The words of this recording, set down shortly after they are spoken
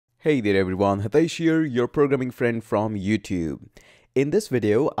Hey there everyone, Hitesh here, your programming friend from YouTube. In this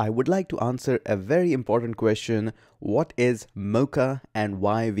video, I would like to answer a very important question. What is Mocha and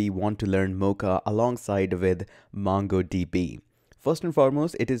why we want to learn Mocha alongside with MongoDB? First and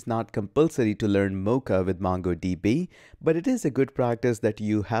foremost, it is not compulsory to learn Mocha with MongoDB, but it is a good practice that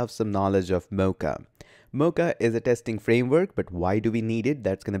you have some knowledge of Mocha. Mocha is a testing framework, but why do we need it?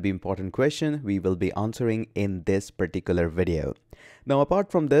 That's going to be an important question we will be answering in this particular video. Now, apart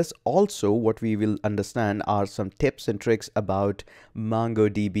from this, also what we will understand are some tips and tricks about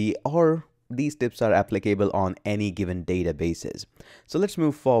MongoDB, or these tips are applicable on any given databases. So let's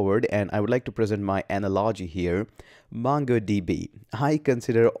move forward, and I would like to present my analogy here. MongoDB. I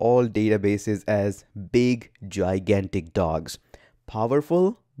consider all databases as big, gigantic dogs,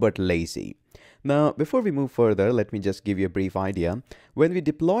 powerful but lazy. Now, before we move further, let me just give you a brief idea. When we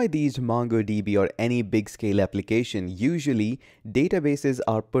deploy these MongoDB or any big scale application, usually databases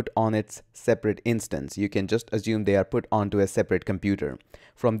are put on its separate instance. You can just assume they are put onto a separate computer.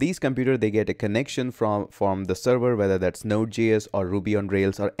 From these computers, they get a connection from the server, whether that's Node.js or Ruby on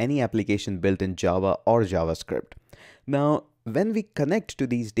Rails or any application built in Java or JavaScript. Now, when we connect to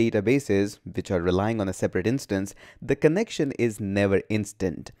these databases, which are relying on a separate instance, the connection is never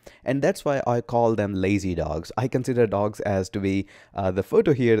instant. And that's why I call them lazy dogs. I consider dogs as to be, the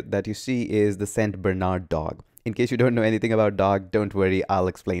photo here that you see is the Saint Bernard dog. In case you don't know anything about dog, don't worry, I'll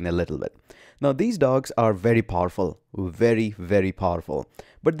explain a little bit. Now, these dogs are very powerful, very, very powerful,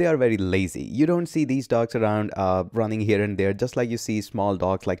 but they are very lazy. You don't see these dogs around running here and there, just like you see small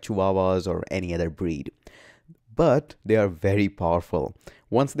dogs like Chihuahuas or any other breed. But they are very powerful.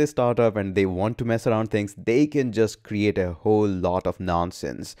 Once they start up and they want to mess around things, they can just create a whole lot of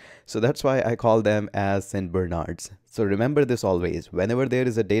nonsense. So that's why I call them as Saint Bernards. So remember this always. Whenever there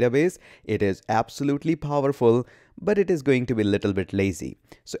is a database, it is absolutely powerful, but it is going to be a little bit lazy.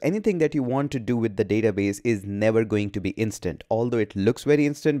 So anything that you want to do with the database is never going to be instant, although it looks very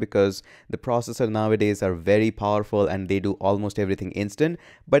instant because the processor nowadays are very powerful and they do almost everything instant,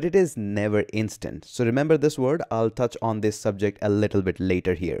 but it is never instant. So remember this word. I'll touch on this subject a little bit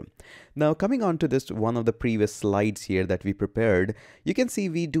later here. Now, coming on to this one of the previous slides here that we prepared, you can see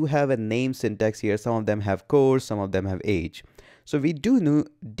we do have a name syntax here. Some of them have course, some of them have age. So we do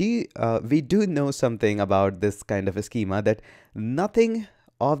know something about this kind of a schema, that nothing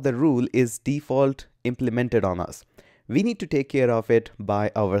of the rule is default implemented on us. We need to take care of it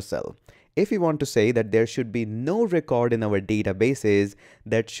by ourselves. If we want to say that there should be no record in our databases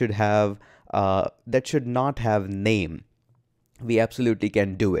that should not have name, we absolutely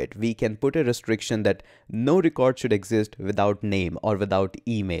can do it. We can put a restriction that no record should exist without name or without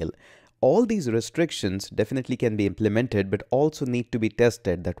email. All these restrictions definitely can be implemented, but also need to be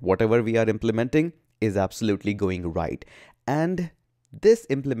tested that whatever we are implementing is absolutely going right. And this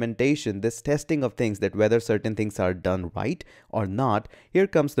implementation, this testing of things, that whether certain things are done right or not, here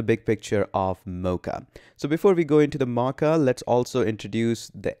comes the big picture of Mocha. So before we go into the Mocha, let's also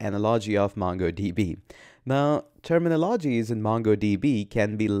introduce the analogy of MongoDB. Now, terminologies in MongoDB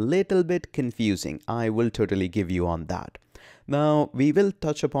can be a little bit confusing. I will totally give you on that. Now, we will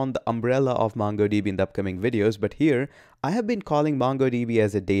touch upon the umbrella of MongoDB in the upcoming videos, but here I have been calling MongoDB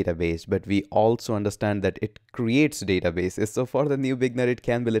as a database, but we also understand that it creates databases. So for the new beginner, it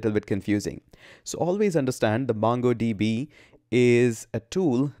can be a little bit confusing. So always understand the MongoDB is a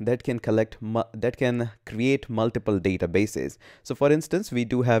tool that can create multiple databases. So for instance, we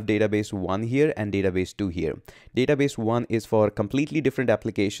do have database 1 here and database 2 here. Database 1 is for completely different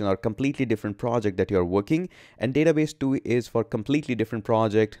application or completely different project that you are working, and database 2 is for completely different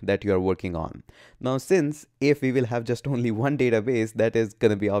project that you are working on. Now, since if we will have just only one database, that is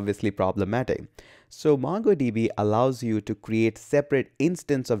going to be obviously problematic. So MongoDB allows you to create separate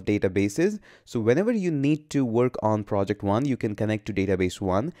instance of databases. So whenever you need to work on project 1, you can connect to database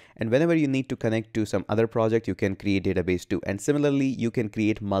 1. And whenever you need to connect to some other project, you can create database 2. And similarly, you can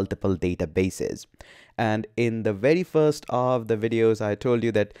create multiple databases. And in the very first of the videos, I told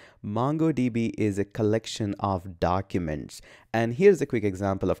you that MongoDB is a collection of documents. And here's a quick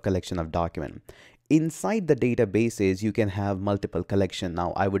example of collection of document. Inside the databases, you can have multiple collection.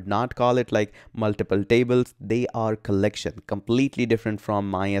 Now, I would not call it like multiple tables. They are collection, completely different from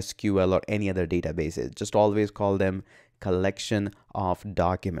MySQL or any other databases. Just always call them collection of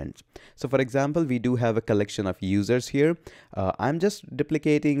documents. So for example, we do have a collection of users here. I'm just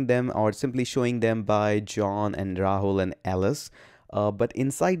duplicating them or simply showing them by John and Rahul and Alice. But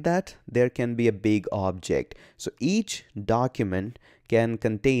inside that, there can be a big object. So each document can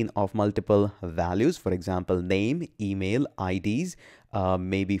contain of multiple values, for example, name, email, IDs,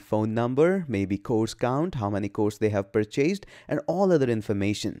 maybe phone number, maybe course count, how many courses they have purchased, and all other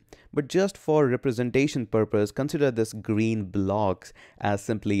information. But just for representation purpose, consider this green blocks as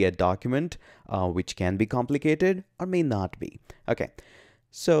simply a document, which can be complicated or may not be. Okay.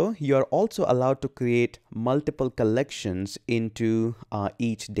 So you're also allowed to create multiple collections into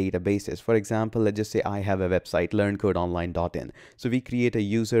each databases. For example, let's just say I have a website, learncodeonline.in. So we create a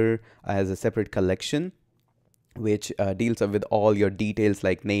user as a separate collection, which deals up with all your details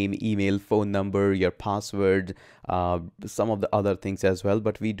like name, email, phone number, your password, some of the other things as well.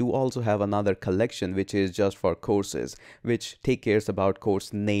 But we do also have another collection which is just for courses, which take cares about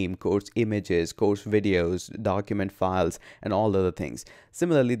course name, course images, course videos, document files, and all other things.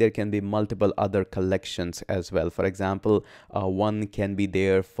 Similarly, there can be multiple other collections as well. For example, one can be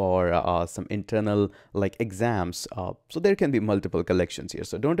there for some internal like exams. So there can be multiple collections here.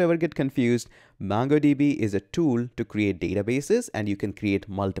 So don't ever get confused. MongoDB is a tool to create databases, and you can create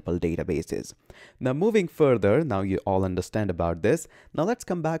multiple databases. Now moving further, now you all understand about this. Now let's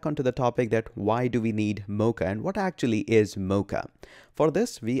come back onto the topic that why do we need Mocha and what actually is Mocha. For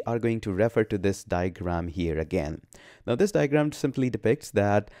this, we are going to refer to this diagram here again. Now this diagram simply depicts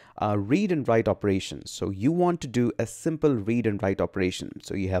that read and write operations. So you want to do a simple read and write operation.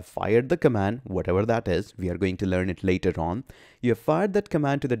 So you have fired the command, whatever that is. We are going to learn it later on. You have fired that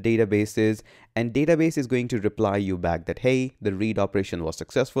command to the databases, and database is going to reply you back that, hey, the read operation was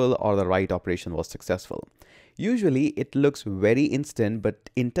successful or the write operation was successful. Usually it looks very instant, but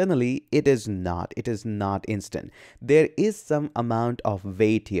internally it is not. It is not instant. There is some amount of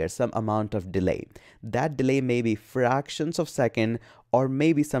wait here, some amount of delay. That delay may be fractions of second, or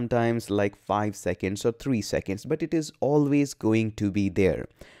maybe sometimes like 5 seconds or 3 seconds, but it is always going to be there.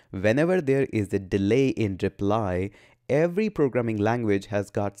 Whenever there is a delay in reply, every programming language has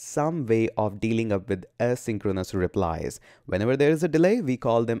got some way of dealing up with asynchronous replies. Whenever there is a delay, we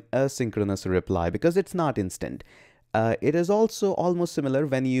call them asynchronous reply because it's not instant. It is also almost similar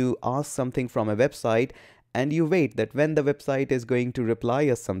when you ask something from a website and you wait that when the website is going to reply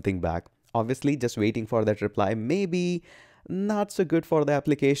us something back. Obviously, just waiting for that reply may be not so good for the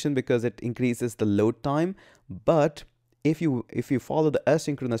application because it increases the load time, but if you follow the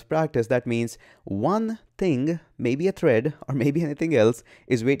asynchronous practice, that means one thing, maybe a thread or maybe anything else,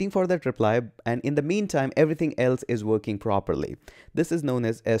 is waiting for that reply, and in the meantime everything else is working properly. This is known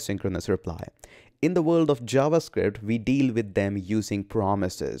as asynchronous reply. In the world of JavaScript, we deal with them using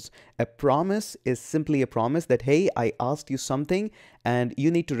promises. A promise is simply a promise that, hey, I asked you something and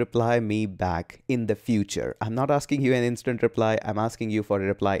you need to reply me back in the future. I'm not asking you an instant reply. I'm asking you for a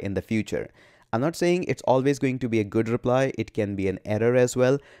reply in the future. I'm not saying it's always going to be a good reply. It can be an error as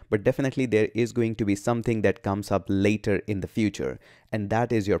well, but definitely there is going to be something that comes up later in the future, and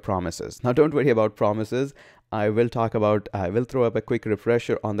that is your promises. Now don't worry about promises. I will throw up a quick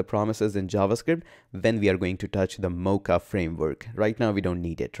refresher on the promises in JavaScript when we are going to touch the Mocha framework. Right now, we don't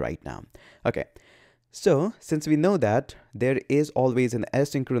need it right now. Okay. So since we know that there is always an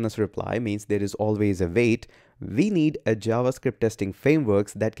asynchronous reply, means there is always a wait, we need a JavaScript testing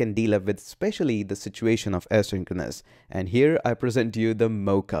frameworks that can deal with especially the situation of asynchronous. And here I present you the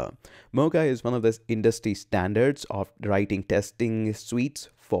Mocha. Mocha is one of the industry standards of writing testing suites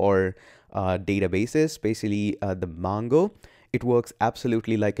for databases, especially the Mongo. It works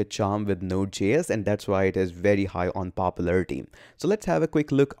absolutely like a charm with Node.js, and that's why it is very high on popularity. So let's have a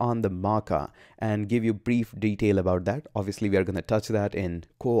quick look on the Mocha and give you brief detail about that. Obviously, we are going to touch that in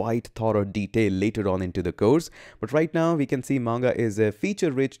quite thorough detail later on into the course. But right now, we can see Mocha is a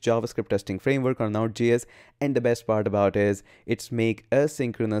feature-rich JavaScript testing framework on Node.js. And the best part about it is it's make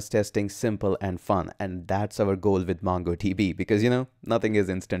asynchronous testing simple and fun. And that's our goal with MongoDB because, you know, nothing is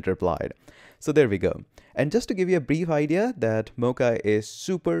instant replied. So there we go. And just to give you a brief idea that Mocha is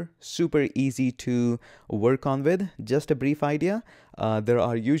super easy to work on with, just a brief idea. There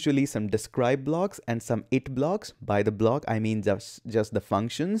are usually some describe blocks and some it blocks. By the block, I mean just the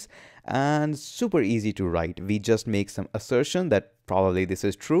functions, and super easy to write. We just make some assertion that probably this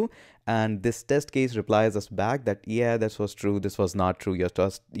is true, and this test case replies us back that, yeah, this was true, this was not true,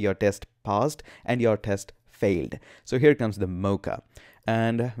 your test passed and your test failed. So here comes the Mocha.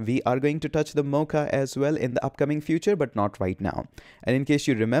 And we are going to touch the Mocha as well in the upcoming future, but not right now. And in case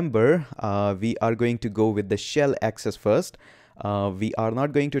you remember, we are going to go with the shell access first. We are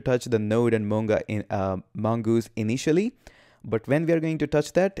not going to touch the Node and Mongoose initially, but when we are going to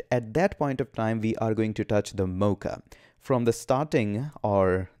touch that, at that point of time, we are going to touch the Mocha. from the starting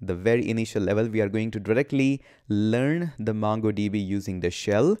or the very initial level, we are going to directly learn the MongoDB using the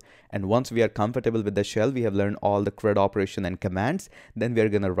shell. And once we are comfortable with the shell, we have learned all the CRUD operation and commands, then we are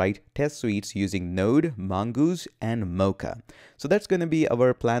going to write test suites using Node, Mongoose, and Mocha. So that's going to be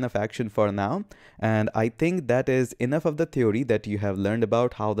our plan of action for now. And I think that is enough of the theory that you have learned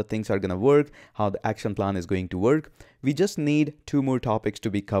about how the things are going to work, how the action plan is going to work. We just need 2 more topics to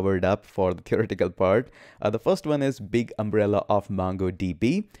be covered up for the theoretical part. The first one is big umbrella of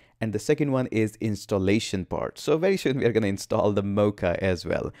MongoDB, and the second one is installation part. So very soon we are going to install the Mocha as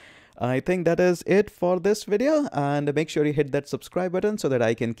well. I think that is it for this video, and make sure you hit that subscribe button so that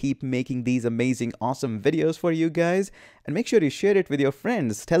I can keep making these amazing, awesome videos for you guys. And make sure you share it with your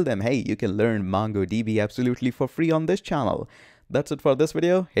friends. Tell them, hey, you can learn MongoDB absolutely for free on this channel. That's it for this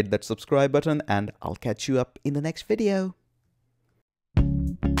video. Hit that subscribe button and I'll catch you up in the next video.